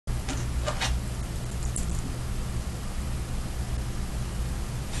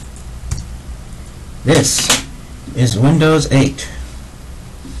This is Windows 8.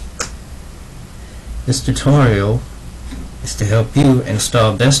 This tutorial is to help you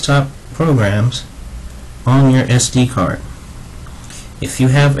install desktop programs on your SD card. If you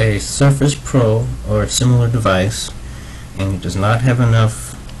have a Surface Pro or a similar device and it does not have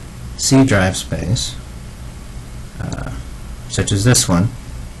enough C drive space, such as this one,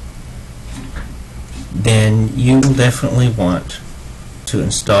 then you will definitely want to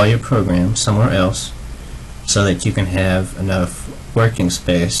install your program somewhere else so that you can have enough working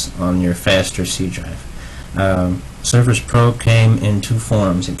space on your faster C drive. Surface Pro came in two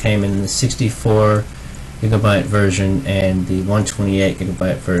forms. It came in the 64 gigabyte version and the 128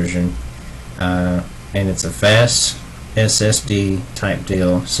 gigabyte version, and it's a fast SSD type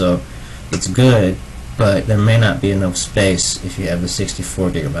deal, so it's good, but there may not be enough space if you have the 64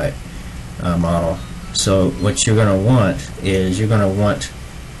 gigabyte model. So what you're going to want is you're going to want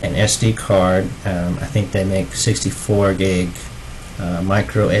an SD card. I think they make 64 gig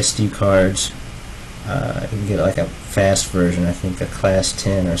micro SD cards. You can get like a fast version, I think a class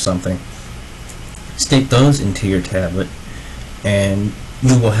 10 or something. Stick those into your tablet and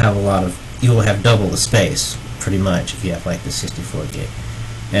you will have double the space pretty much if you have like the 64 gig.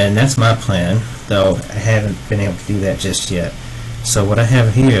 And that's my plan, though I haven't been able to do that just yet. So what I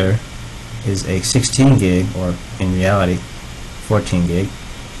have here is a 16 gig, or in reality 14 gig.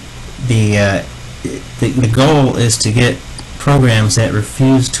 The goal is to get programs that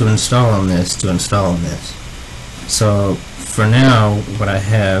refuse to install on this to install on this. So for now what I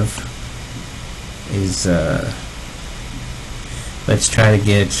have is let's try to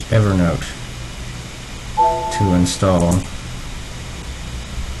get Evernote to install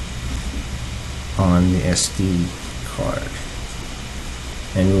on the SD card,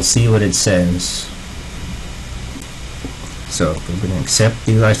 and we'll see what it says. So we're going to accept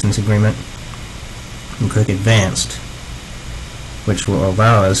the license agreement and click Advanced, which will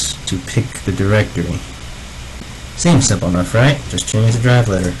allow us to pick the directory. Seems simple enough, right? Just change the drive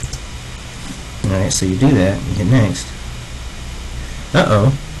letter. Alright, so you do that and hit Next.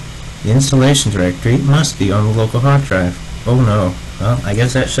 Uh-oh, the installation directory must be on the local hard drive. Oh no, well, I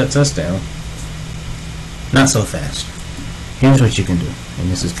guess that shuts us down. Not so fast. Here's what you can do, and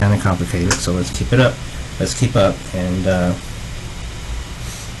this is kind of complicated, so let's keep it up. Let's keep up, and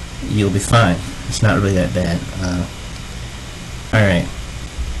you'll be fine. It's not really that bad. Alright,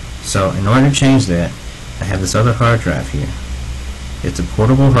 so in order to change that, I have this other hard drive here. It's a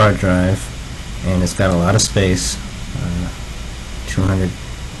portable hard drive, and it's got a lot of space,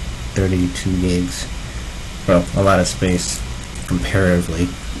 232 gigs. Well, a lot of space comparatively.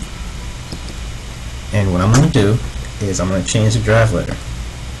 And what I'm going to do is I'm going to change the drive letter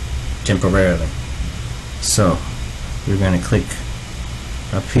temporarily. So we're going to click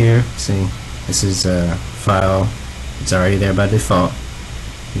up here. See, this is a file. It's already there by default.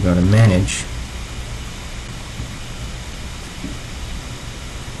 You go to Manage,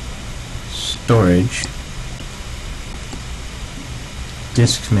 Storage,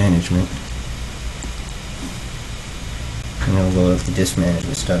 Disk Management, and it'll load up the disk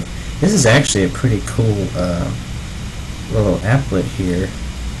management stuff. This is actually a pretty cool little applet here.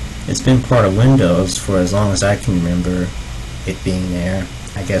 It's been part of Windows for as long as I can remember it being there.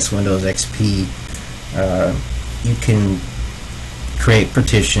 I guess Windows XP, you can create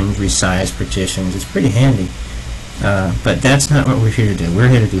partitions, resize partitions. It's pretty handy. But that's not what we're here to do. We're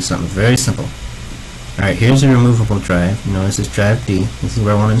here to do something very simple. Alright, here's a removable drive. You know, this is drive D. This is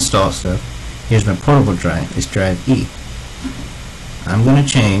where I want to install stuff. Here's my portable drive. It's drive E. I'm going to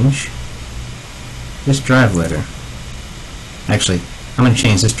change this drive letter. Actually, I'm going to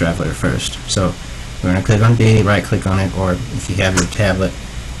change this drive letter first. So we're going to click on D, right click on it, or if you have your tablet,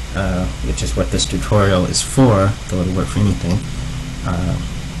 which is what this tutorial is for, though it'll work for anything,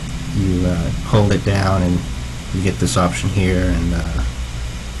 you hold it down and you get this option here, and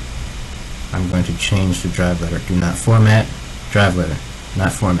I'm going to change the drive letter. Do not format drive letter,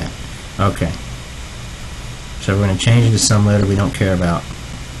 not format. Okay. So we're going to change it to some letter we don't care about.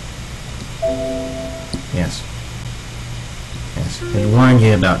 Yes. Yes. It warned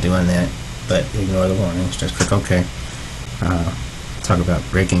you about doing that, but ignore the warnings. Just click OK. Talk about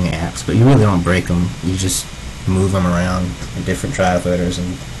breaking apps, but you really don't break them. You just move them around in different drive letters,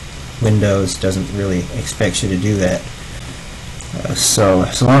 and Windows doesn't really expect you to do that. So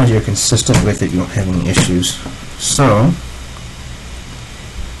as long as you're consistent with it, you won't have any issues. So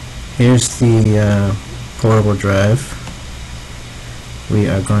here's the portable drive. We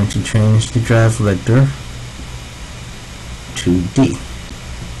are going to change the drive letter to D.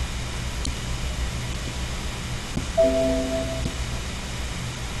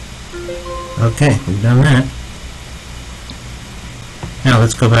 Okay, we've done that. Now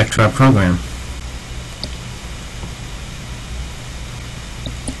let's go back to our program.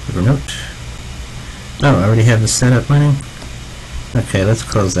 Evernote. Oh, I already have the setup running. Okay, let's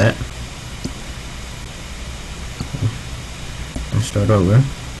close that and start over.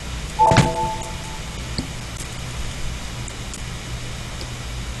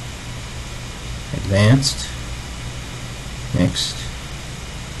 Advanced. Next.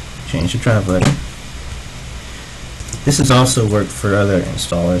 Change the drive letter. This has also worked for other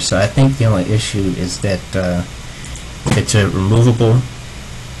installers, so I think the only issue is that if it's a removable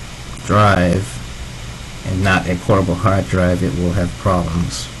drive and not a portable hard drive, it will have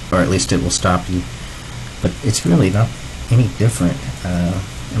problems, or at least it will stop you. But it's really not any different.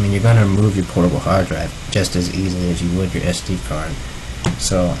 I mean, you're going to remove your portable hard drive just as easily as you would your SD card,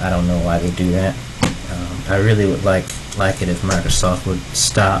 so I don't know why they do that. I really would like it if Microsoft would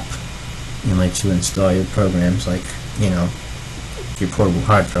stop and let you install your programs like, you know, your portable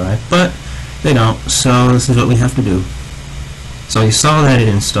hard drive, but they don't, so this is what we have to do. So you saw that it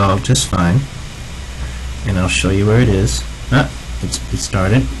installed just fine, and I'll show you where it is. It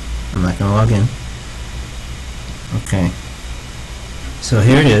started. I'm not going to log in. Okay, so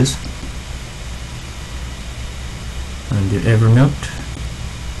here it is under Evernote.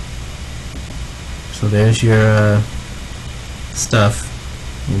 So there's your stuff,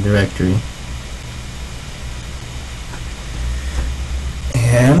 your directory.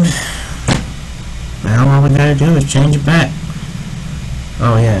 And now all we gotta do is change it back.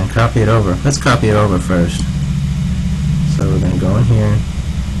 Oh yeah, and copy it over. Let's copy it over first. So we're gonna go in here,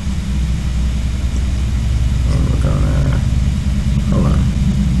 and we're gonna, hold on,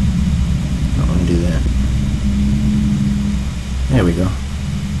 I don't want to do that. There we go.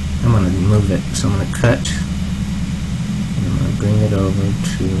 I'm gonna move it, so I'm gonna cut, and I'm gonna bring it over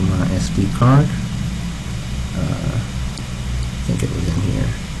to my SD card. I think it was in here.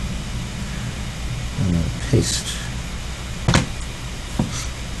 I'm gonna paste.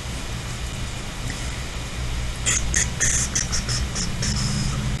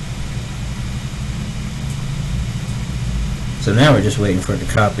 So now we're just waiting for it to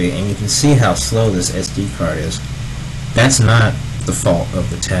copy, and you can see how slow this SD card is. That's not the fault of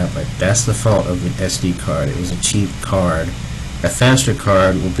the tablet. That's the fault of the SD card. It was a cheap card. A faster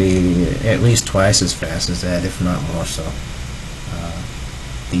card will be at least twice as fast as that, if not more so.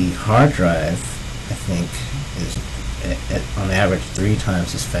 The hard drive, I think, is on average 3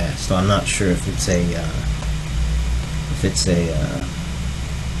 times as fast. So I'm not sure if it's a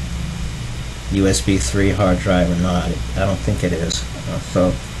USB 3 hard drive or not. I don't think it is.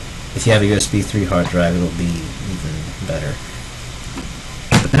 So if you have a USB 3 hard drive, it'll be even better.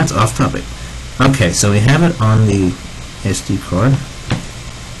 But that's off topic. Okay, so we have it on the SD card.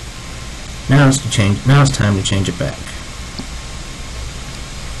 Now it's time to change it back.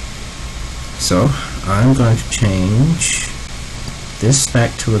 So I'm going to change this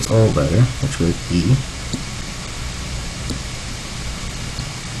back to its old letter, which was E.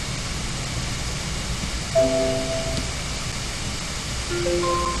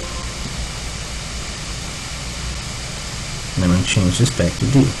 And I'm going to change this back to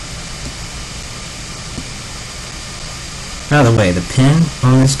D. By the way, the pen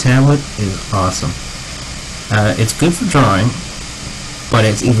on this tablet is awesome. It's good for drawing, but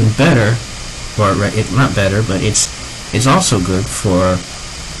it's even better, or not better, but it's also good for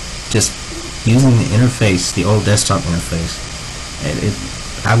just using the interface, the old desktop interface.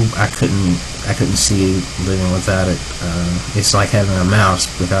 I couldn't see living without it. It's like having a mouse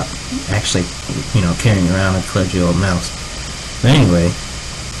without actually, carrying around a kludgy old mouse. But anyway,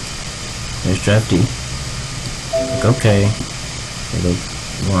 there's Drive D. Click OK. It'll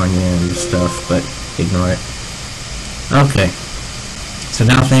warn you and stuff, but ignore it. Okay, so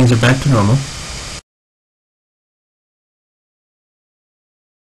now things are back to normal.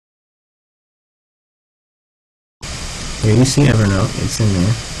 Here you see Evernote. It's in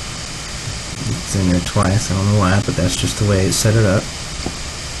there. It's in there twice. I don't know why, but that's just the way it set it up.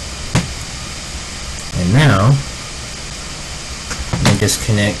 And now, let me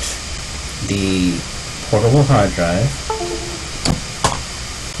disconnect the portable hard drive.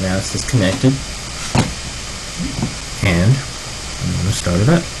 Now it's disconnected. And I'm going to start it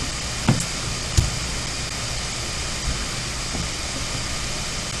up.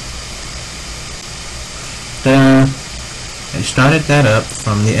 I started that up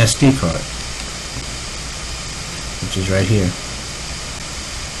from the SD card, which is right here.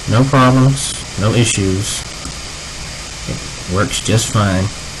 No problems, no issues. It works just fine.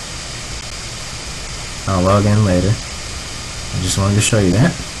 I'll log in later. I just wanted to show you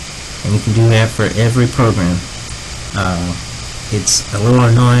that. and you can do that for every program. It's a little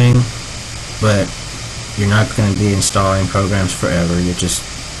annoying, but you're not going to be installing programs forever. You're just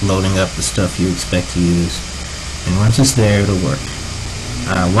loading up the stuff you expect to use, and once it's there, it'll work.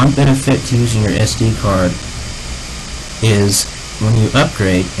 One benefit to using your SD card is when you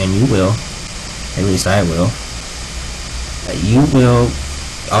upgrade, and you will, at least I will,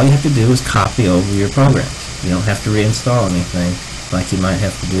 all you have to do is copy over your programs. You don't have to reinstall anything like you might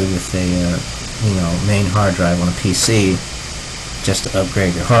have to do with a main hard drive on a PC just to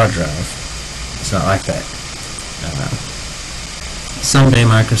upgrade your hard drive. It's not like that. Someday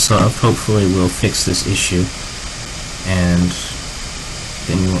Microsoft hopefully will fix this issue, and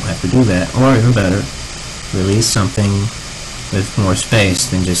then you won't have to do that. Or even better, release something with more space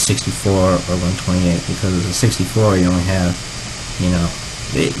than just 64 or 128, because with a 64 you only have,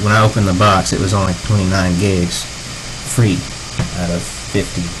 when I opened the box it was only 29 gigs free out of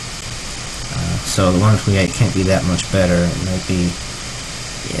 50. So the 128 can't be that much better. It might be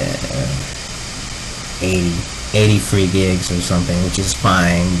 80 free gigs or something, which is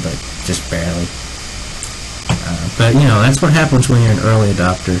fine, but just barely. But that's what happens when you're an early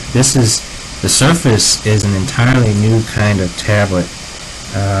adopter. The Surface is an entirely new kind of tablet.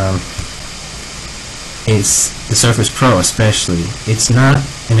 It's the Surface Pro especially. It's not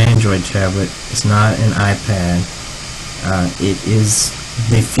an Android tablet. It's not an iPad. It is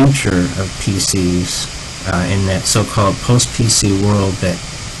the future of PCs in that so-called post-PC world that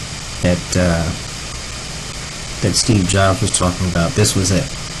Steve Jobs was talking about. This was it.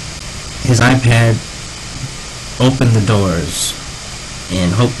 His iPad opened the doors,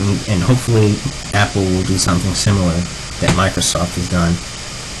 and hopefully Apple will do something similar that Microsoft has done.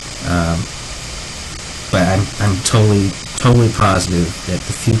 But I'm totally positive that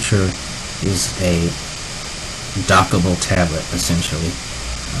the future is a dockable tablet, essentially.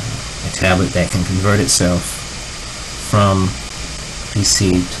 A tablet that can convert itself from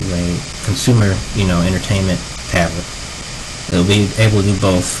PC to a consumer, entertainment tablet. It'll be able to do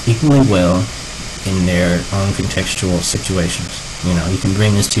both equally well in their own contextual situations. You can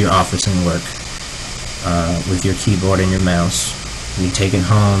bring this to your office and work with your keyboard and your mouse. You take it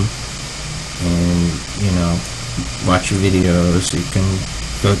home and, watch your videos. You can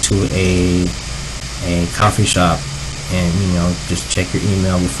go to a coffee shop and, just check your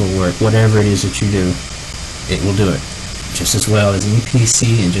email before work. Whatever it is that you do, it will do it just as well as any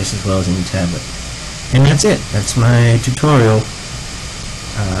PC and just as well as any tablet. And that's it. That's my tutorial.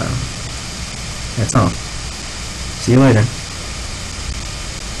 That's all. See you later.